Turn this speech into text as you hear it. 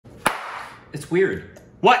It's weird.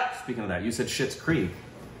 What? Speaking of that, you said Schitt's Creek.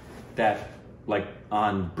 That, like,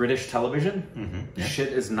 on British television, shit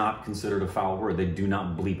is not considered a foul word. They do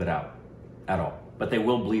not bleep it out at all. But they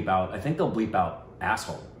will bleep out, I think they'll bleep out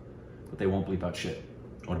asshole, but they won't bleep out shit.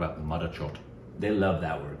 What about motherchot? They love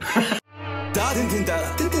that word. Hey,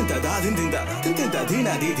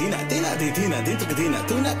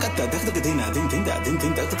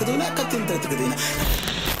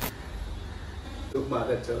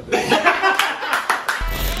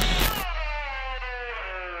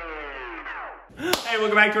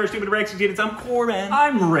 welcome back to our Stupid Rex. I'm Corbin.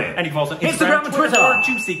 I'm Rick. And you can follow us on Instagram and Twitter for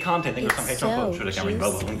juicy content. Think of some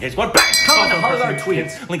in case what back. Comment on our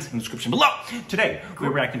tweets. Links in the description below. Today,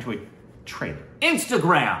 we're reacting to a trailer.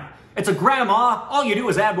 Instagram. It's a grandma. All you do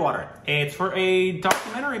is add water. It's for a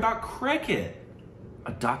documentary about cricket.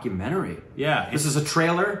 A documentary? Yeah. This is a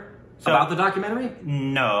trailer about the documentary?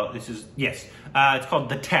 No, this is, yes. It's called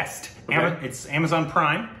The Test. Okay. It's Amazon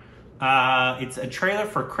Prime. It's a trailer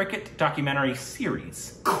for cricket documentary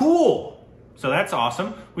series. Cool. So that's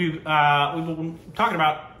awesome. We've been talking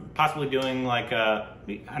about possibly doing like I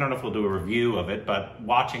don't know if we'll do a review of it, but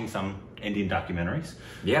watching some Indian documentaries.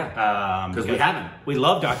 Yeah. Because we haven't. We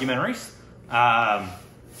love documentaries.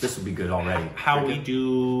 This would be good already. How we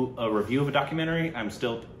do a review of a documentary, I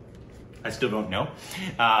still don't know.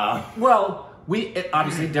 Well,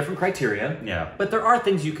 obviously different criteria. Yeah. But there are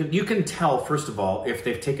things you can tell, first of all, if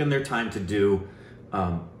they've taken their time to do,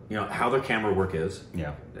 how their camera work is.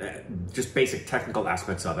 Yeah. Just basic technical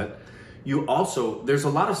aspects of it. There's a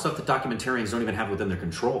lot of stuff that documentarians don't even have within their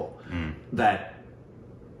control that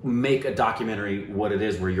make a documentary what it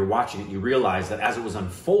is, where you're watching it, you realize that as it was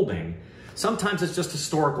unfolding, sometimes it's just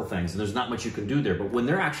historical things and there's not much you can do there. But when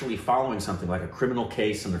they're actually following something like a criminal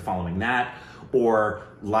case and they're following that, or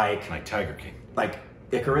like Tiger King. Like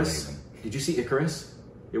Icarus. Amazing. Did you see Icarus?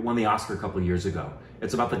 It won the Oscar a couple of years ago.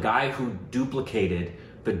 It's about the guy who duplicated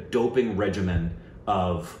the doping regimen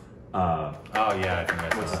of oh yeah, I think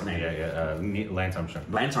that's what's his name? Yeah, Lance Armstrong.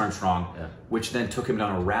 Lance Armstrong, yeah. Which then took him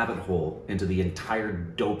down a rabbit hole into the entire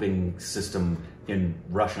doping system in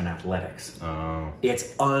Russian athletics. Oh.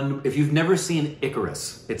 It's if you've never seen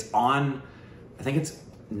Icarus, it's on, I think it's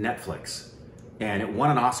Netflix, and it won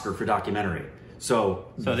an Oscar for documentary. So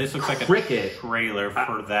this looks like cricket, a trailer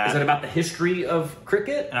for that. Is it about the history of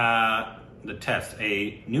cricket? The Test,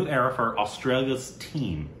 a new era for Australia's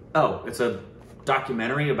team. Oh, it's a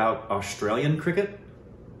documentary about Australian cricket?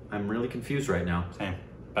 I'm really confused right now. Same.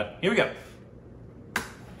 But here we go.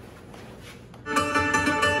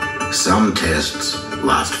 Some tests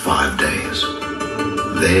last 5 days.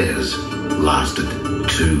 Theirs lasted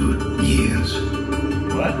 2 years.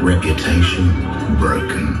 What? Reputation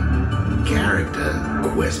broken. Character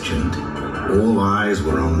questioned. All eyes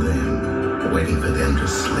were on them, waiting for them to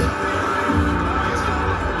slip.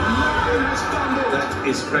 That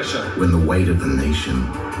is pressure. When the weight of the nation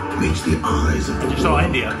meets the eyes of the You saw world,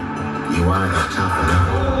 India. you either tough it up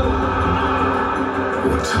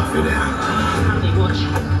or tough it out.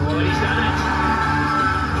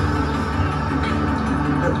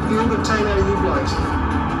 You'll obtain how you like.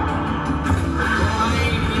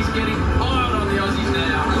 He's getting piled on the Aussies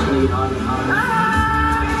now.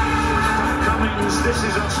 Cummings, this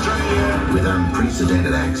is Australia. With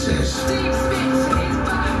unprecedented access,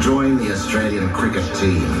 join the Australian cricket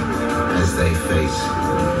team as they face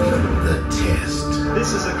the test.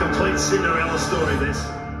 This is a complete Cinderella story, this.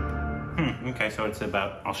 Okay, so it's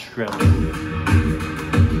about Australia.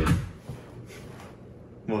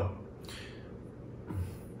 What?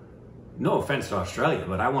 No offense to Australia,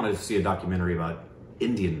 but I wanted to see a documentary about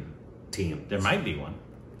Indian team. There might be one.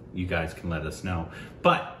 You guys can let us know.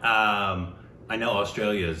 But I know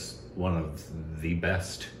Australia is one of the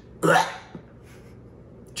best.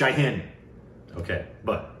 Jai Hind. Okay,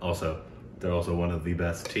 but they're also one of the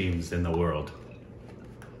best teams in the world.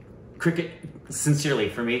 Cricket, sincerely,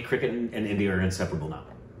 for me, cricket and India are inseparable now.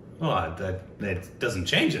 Well, that doesn't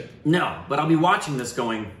change it. No, but I'll be watching this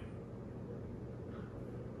going,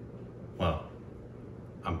 Well,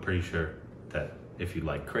 I'm pretty sure that if you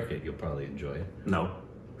like cricket, you'll probably enjoy it. no.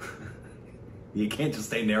 You can't just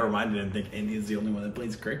stay narrow-minded and think India's the only one that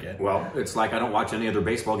plays cricket. Well, it's like I don't watch any other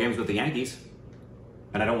baseball games with the Yankees.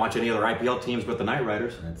 And I don't watch any other IPL teams with the Knight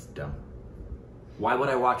Riders. That's dumb. Why would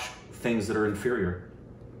I watch things that are inferior?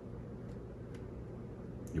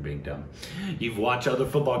 You're being dumb. You've watched other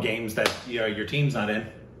football games that your team's not in.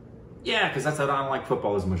 Yeah, because I don't like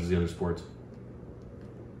football as much as the other sports.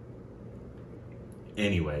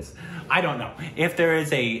 Anyways, I don't know. If there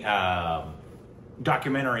is a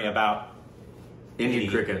documentary about Indian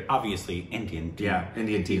cricket. Obviously, Indian team. Yeah,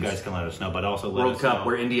 Indian teams. You guys can let us know, but also let World us Cup know.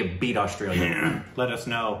 where India beat Australia. Let us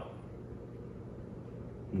know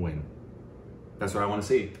when. That's what I want to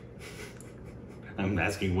see. I'm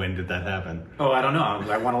asking when did that happen? Oh, I don't know.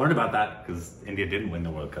 I want to learn about that. Because India didn't win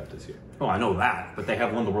the World Cup this year. Oh, I know that, but they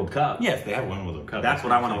have won the World Cup. Yes, they have won the World Cup. That's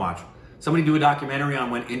what I want to watch. Somebody do a documentary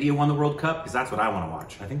on when India won the World Cup, because that's what I want to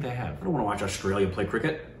watch. I think they have. I don't want to watch Australia play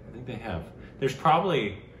cricket. I think they have. There's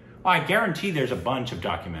probably, well, I guarantee there's a bunch of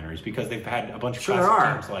documentaries because they've had a bunch of Sure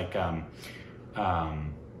classic there are. teams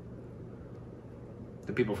like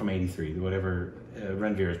the people from '83, whatever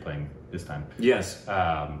Renvir is playing this time. Yes.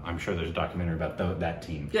 I'm sure there's a documentary about that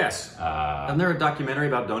team. Yes. Isn't there a documentary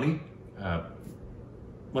about Dhoni?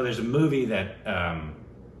 Well, there's a movie that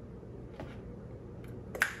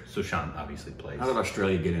Sushant obviously plays. How did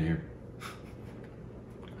Australia get in here?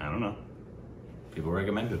 I don't know. People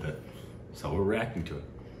recommended it, so we're reacting to it.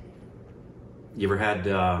 You ever had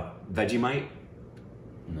Vegemite?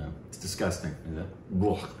 No, It's disgusting. is it?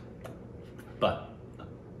 Ugh. But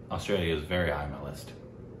Australia is very high on my list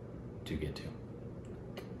to get to.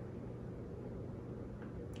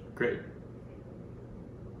 Great.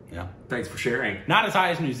 Yeah. Thanks for sharing. Not as high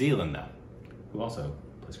as New Zealand, though, who also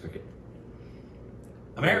plays cricket.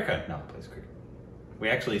 America now plays cricket. We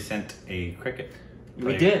actually sent a cricket We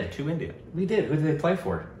player did. to India. We did. Who did they play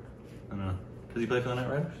for? I don't know. Does he play for the Knight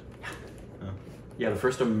Riders? Oh. Yeah, the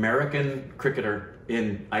first American cricketer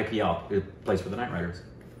in IPL who plays for the Knight Riders.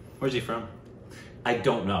 Where's he from? I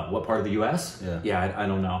don't know. What part of the U.S.? Yeah. Yeah, I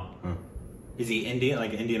don't know. Is he Indian,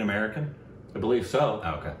 like Indian American? I believe so.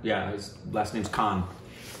 Oh, okay. Yeah, his last name's Khan.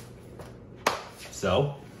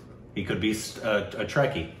 So, he could be a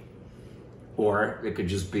Trekkie. Or it could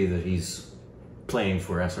just be that he's playing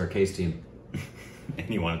for SRK's team. And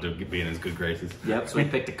he wanted to be in his good graces. Yep, so he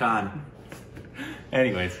picked a Khan.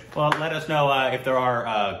 Anyways, well, let us know if there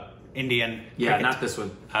are Indian Yeah, cricket. not this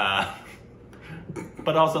one.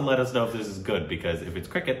 But also let us know if this is good, because if it's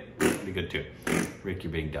cricket, it'll be good too. Rick,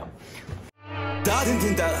 you're being dumb.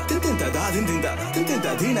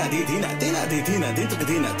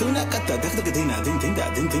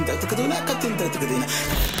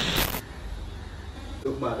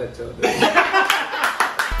 Ước mơ thật sự